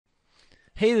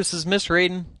Hey, this is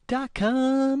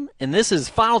MrAyton.com, and this is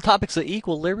Final Topics of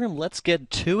Equilibrium. Let's get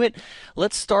to it.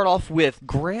 Let's start off with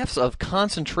graphs of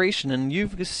concentration, and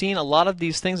you've seen a lot of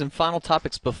these things in Final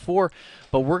Topics before,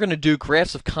 but we're going to do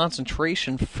graphs of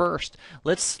concentration first.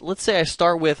 Let's say I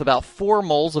start with about 4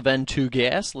 moles of N2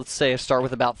 gas. Let's say I start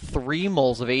with about 3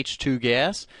 moles of H2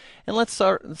 gas, and let's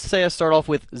say I start off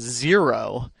with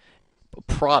 0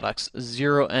 products,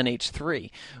 0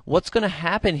 NH3. What's going to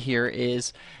happen here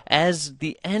is as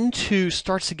the N2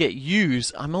 starts to get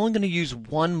used, I'm only going to use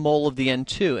 1 mole of the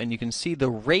N2, and you can see the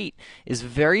rate is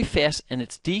very fast and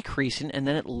it's decreasing and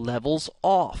then it levels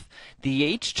off. The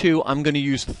H2, I'm going to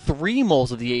use 3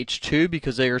 moles of the H2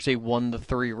 because there's a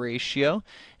 1:3 ratio,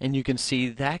 and you can see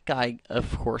that guy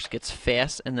of course gets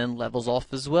fast and then levels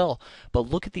off as well. But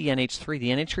look at the NH3.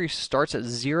 The NH3 starts at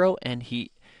 0 and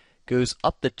he goes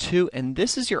up to 2, and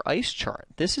this is your ice chart.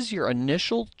 This is your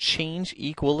initial change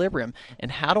equilibrium.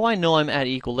 And how do I know I'm at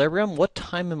equilibrium? What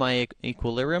time am I at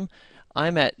equilibrium?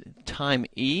 I'm at time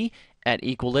E at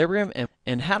equilibrium.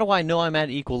 And how do I know I'm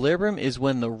at equilibrium is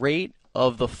when the rate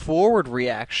of the forward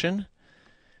reaction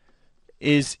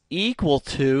is equal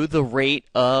to the rate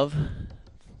of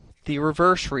the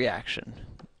reverse reaction.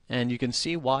 And you can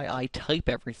see why I type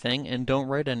everything and don't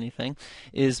write anything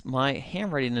is my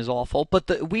handwriting is awful.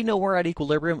 But we know we're at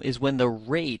equilibrium is when the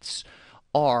rates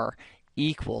are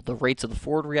equal, the rates of the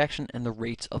forward reaction and the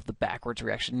rates of the backwards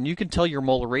reaction. And you can tell your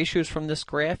molar ratios from this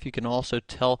graph. You can also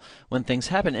tell when things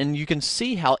happen. And you can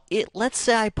see how let's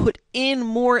say I put in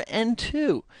more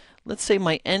N2. Let's say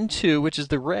my N2, which is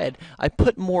the red, I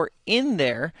put more in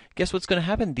there. Guess what's going to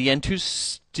happen? The N2 is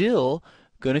still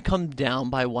going to come down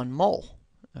by 1 mole.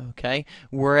 Okay,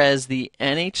 whereas the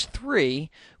NH3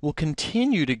 will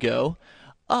continue to go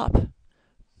up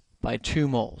by 2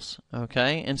 moles.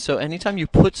 Okay, and so anytime you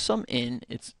put some in,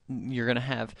 you're going to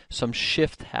have some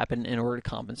shift happen in order to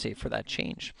compensate for that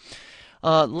change.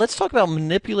 Let's talk about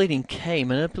manipulating K,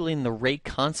 manipulating the rate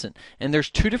constant. And there's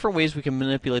 2 different ways we can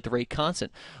manipulate the rate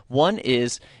constant. One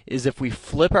is if we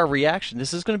flip our reaction.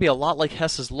 This is going to be a lot like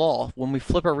Hess's Law. When we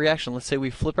flip our reaction, let's say we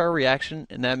flip our reaction,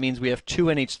 and that means we have 2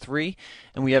 NH3,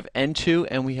 and we have N2,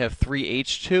 and we have 3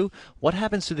 H2. What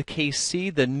happens to the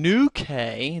Kc? The new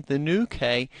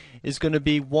K is going to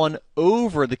be 1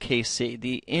 over the Kc,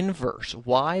 the inverse.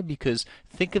 Why? Because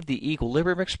think of the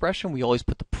equilibrium expression. We always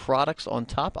put the products on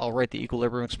top. I'll write the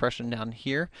equilibrium expression down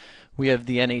here. We have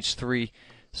the NH3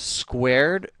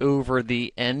 squared over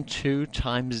the N2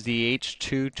 times the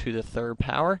H2 to the 3rd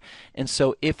power. And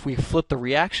so if we flip the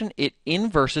reaction, it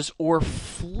inverses or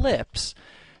flips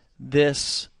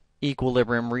this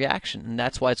equilibrium reaction, and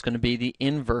that's why it's going to be the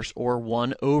inverse or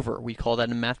 1 over. We call that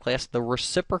in math class the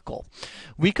reciprocal.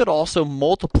 We could also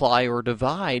multiply or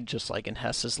divide just like in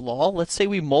Hess's Law. Let's say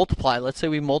we multiply.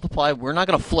 We're not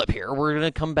going to flip here. We're going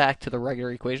to come back to the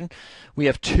regular equation. We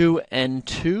have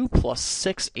 2N2 plus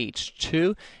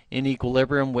 6H2 in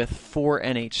equilibrium with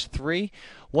 4NH3.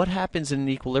 What happens in an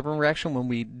equilibrium reaction when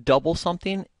we double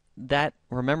something?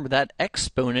 Remember that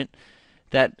exponent,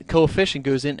 that coefficient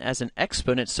goes in as an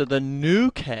exponent, so the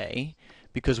new K,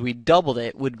 because we doubled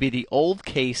it, would be the old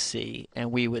Kc,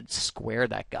 and we would square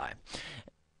that guy.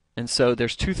 And so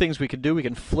there's 2 things we can do. We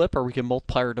can flip or we can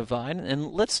multiply or divide,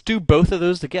 and let's do both of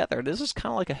those together. This is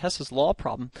kind of like a Hess's Law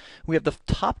problem. We have the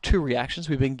top 2 reactions.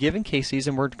 We've been given Kc's,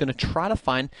 and we're going to try to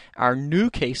find our new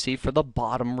Kc for the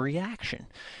bottom reaction.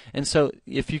 And so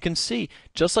if you can see,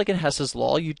 just like in Hess's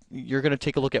Law, you're going to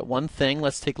take a look at one thing.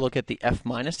 Let's take a look at the F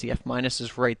minus. The F minus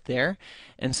is right there.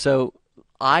 And so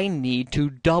I need to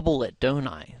double it, don't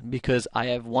I? Because I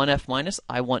have 1 F minus,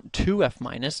 I want 2 F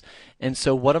minus, and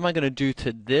so what am I going to do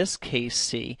to this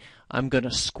Kc? I'm going to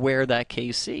square that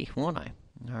Kc, won't I?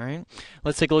 All right.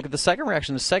 Let's take a look at the second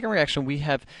reaction. The second reaction, we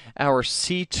have our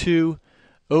C2O4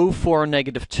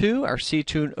 -2. Our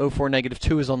C2O4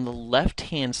 -2 is on the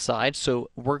left-hand side, so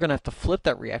we're going to have to flip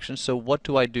that reaction. So what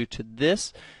do I do to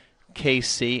this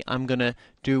Kc? I'm going to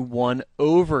do 1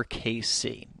 over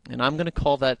Kc. And I'm going to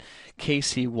call that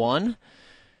Kc1, and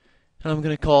I'm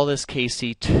going to call this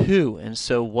Kc2. And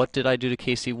so what did I do to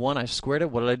Kc1? I squared it.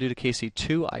 What did I do to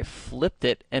Kc2? I flipped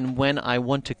it. And when I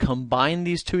want to combine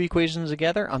these 2 equations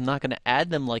together, I'm not going to add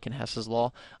them like in Hess's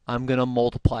Law. I'm going to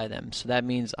multiply them. So that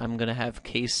means I'm going to have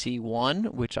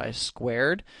Kc1, which I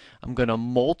squared. I'm going to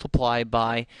multiply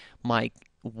by my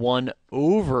 1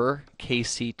 over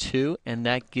Kc2, and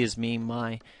that gives me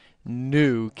my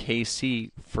new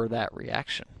Kc for that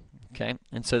reaction. Okay,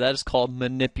 and so that is called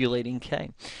manipulating K.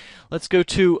 Let's go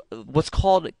to what's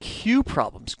called Q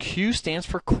problems. Q stands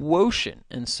for quotient,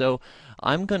 and so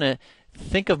I'm going to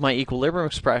think of my equilibrium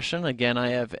expression. Again,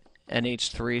 I have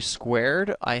NH3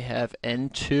 squared, I have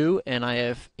N2, and I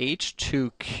have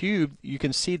H2 cubed. You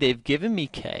can see they've given me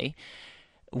K.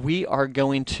 We are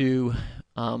going to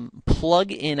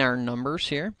plug in our numbers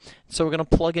here. So we're going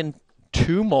to plug in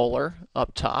 2 molar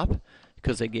up top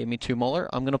because they gave me 2 molar.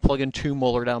 I'm going to plug in 2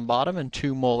 molar down bottom and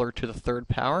 2 molar to the third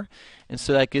power. And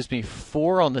so that gives me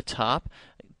 4 on the top.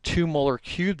 2 molar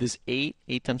cubed is 8.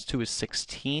 8 times 2 is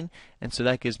 16. And so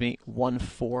that gives me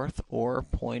 1/4 or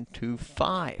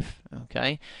 0.25.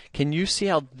 Okay? Can you see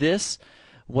how this,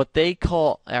 what they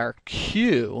call our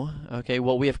Q, okay,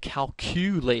 what we have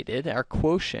calculated, our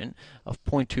quotient of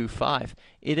 0.25,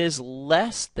 it is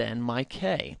less than my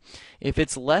K. If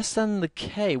it's less than the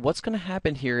K, what's going to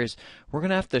happen here is we're going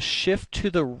to have to shift to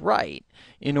the right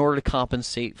in order to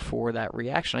compensate for that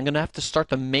reaction. I'm going to have to start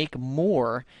to make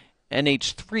more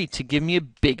NH3 to give me a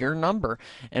bigger number.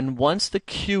 And once the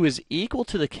Q is equal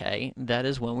to the K, that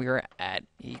is when we are at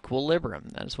equilibrium.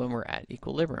 That is when we're at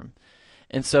equilibrium.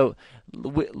 And so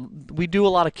we do a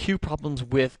lot of Q problems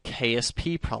with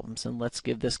KSP problems. And let's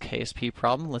give this KSP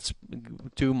problem. Let's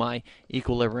do my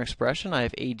equilibrium expression. I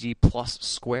have Ag plus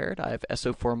squared. I have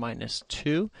SO4 minus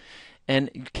 2.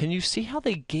 And can you see how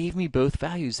they gave me both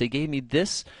values? They gave me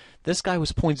this guy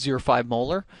was 0.05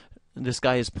 molar. This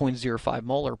guy is 0.05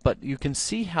 molar. But you can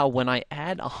see how when I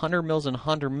add 100 mils and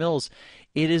 100 mils,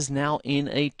 it is now in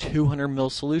a 200 mil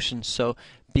solution. So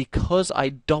because I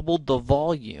doubled the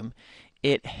volume,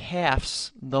 it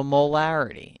halves the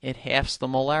molarity. It halves the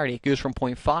molarity. It goes from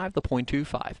 0.5 to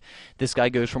 0.25. This guy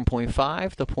goes from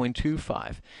 0.5 to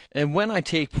 0.25. And when I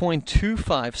take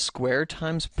 0.25 squared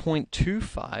times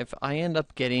 0.25, I end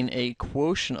up getting a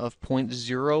quotient of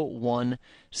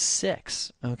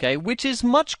 0.016, okay, which is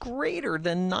much greater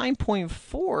than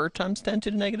 9.4 times 10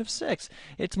 to the negative 6.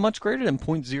 It's much greater than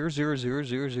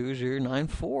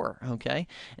 0.000000094, okay?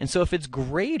 And so if it's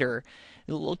greater,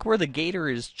 look where the gator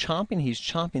is chomping. He's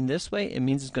chomping this way. It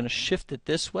means it's going to shift it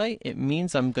this way. It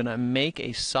means I'm going to make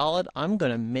a solid. I'm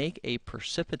going to make a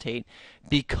precipitate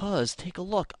because, take a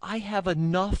look, I have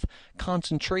enough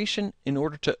concentration in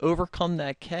order to overcome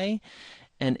that K,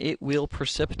 and it will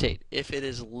precipitate. If it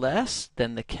is less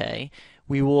than the K,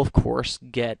 we will, of course,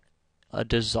 get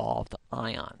dissolved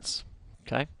ions.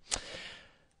 Okay?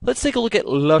 Let's take a look at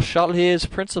Shotleys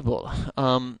Principle.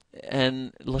 And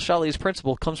Shotleys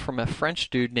Principle comes from a French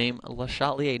dude named Le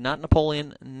Chatelier, not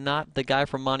Napoleon, not the guy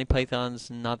from Monty Python's,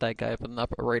 not that guy up in the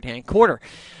upper right-hand corner.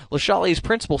 Shotleys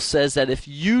Principle says that if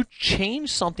you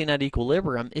change something at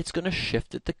equilibrium, it's going to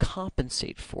shift it to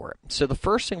compensate for it. So the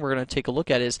first thing we're going to take a look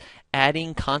at is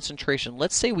adding concentration.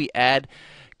 Let's say we add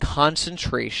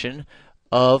concentration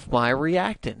of my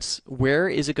reactants. Where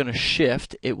is it going to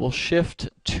shift? It will shift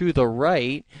to the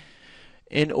right.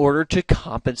 In order to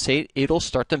compensate, it'll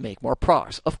start to make more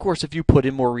products. Of course, if you put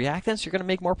in more reactants, you're going to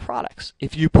make more products.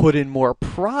 If you put in more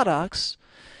products,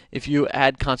 if you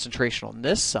add concentration on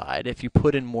this side, if you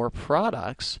put in more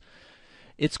products,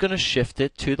 it's going to shift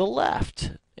it to the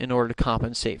left in order to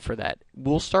compensate for that.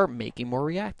 We'll start making more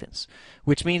reactants,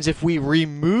 which means if we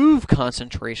remove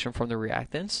concentration from the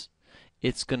reactants,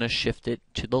 it's going to shift it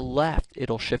to the left.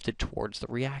 It'll shift it towards the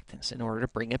reactants in order to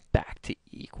bring it back to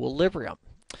equilibrium.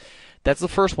 That's the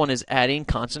first one, is adding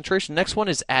concentration. Next one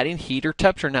is adding heat or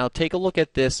temperature. Now take a look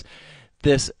at this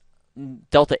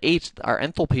delta H, our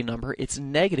enthalpy number. It's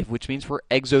negative, which means we're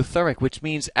exothermic, which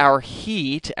means our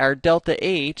heat, our delta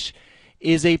H,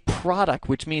 is a product,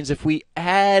 which means if we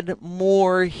add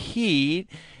more heat,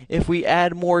 if we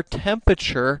add more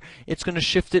temperature, it's going to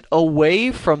shift it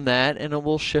away from that, and it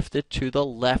will shift it to the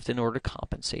left in order to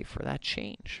compensate for that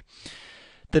change.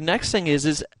 The next thing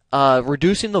is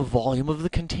reducing the volume of the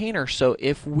container. So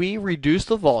if we reduce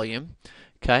the volume,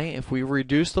 okay, if we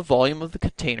reduce the volume of the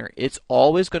container, it's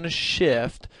always going to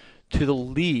shift to the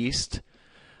least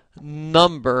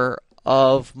number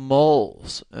of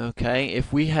moles. Okay,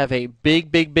 if we have a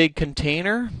big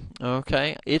container,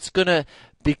 okay, it's gonna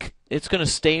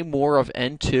stay more of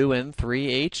N2,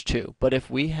 N3, H2. But if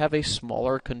we have a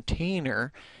smaller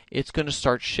container, it's going to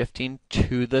start shifting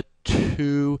to the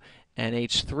 2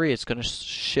 NH3. It's going to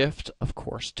shift, of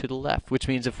course, to the left, which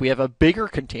means if we have a bigger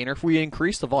container, if we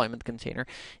increase the volume of the container,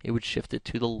 it would shift it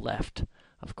to the left,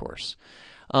 of course.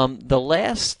 The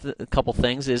last couple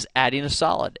things is adding a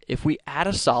solid. If we add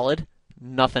a solid,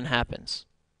 nothing happens.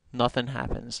 Nothing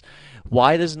happens.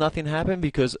 Why does nothing happen?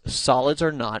 Because solids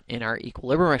are not in our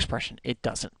equilibrium expression. It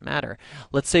doesn't matter.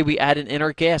 Let's say we add an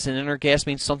inert gas. An inert gas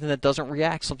means something that doesn't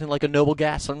react, something like a noble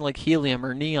gas, something like helium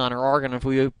or neon or argon. If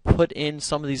we put in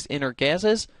some of these inert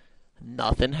gases,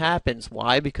 nothing happens.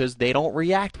 Why? Because they don't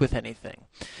react with anything.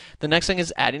 The next thing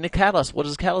is adding a catalyst. What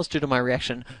does a catalyst do to my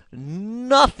reaction?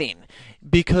 Nothing.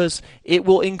 because it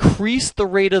will increase the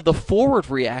rate of the forward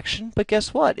reaction, but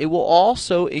guess what? It will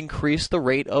also increase the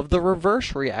rate of the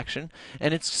reverse reaction,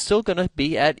 and it's still going to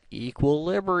be at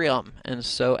equilibrium. And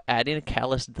so adding a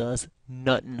catalyst does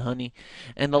nothing, honey.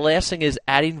 And the last thing is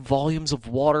adding volumes of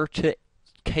water to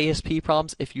KSP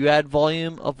problems. If you add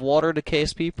volume of water to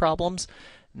KSP problems,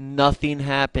 nothing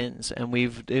happens, and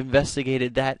we've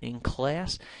investigated that in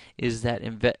class, is that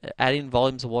adding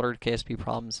volumes of water to KSP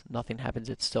problems, nothing happens.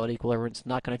 It's still at equilibrium. It's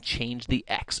not going to change the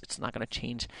X. It's not going to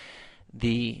change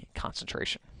the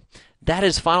concentration. That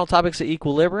is final topics at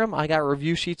equilibrium. I got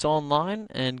review sheets online,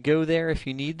 and go there if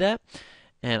you need that,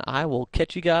 and I will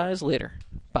catch you guys later.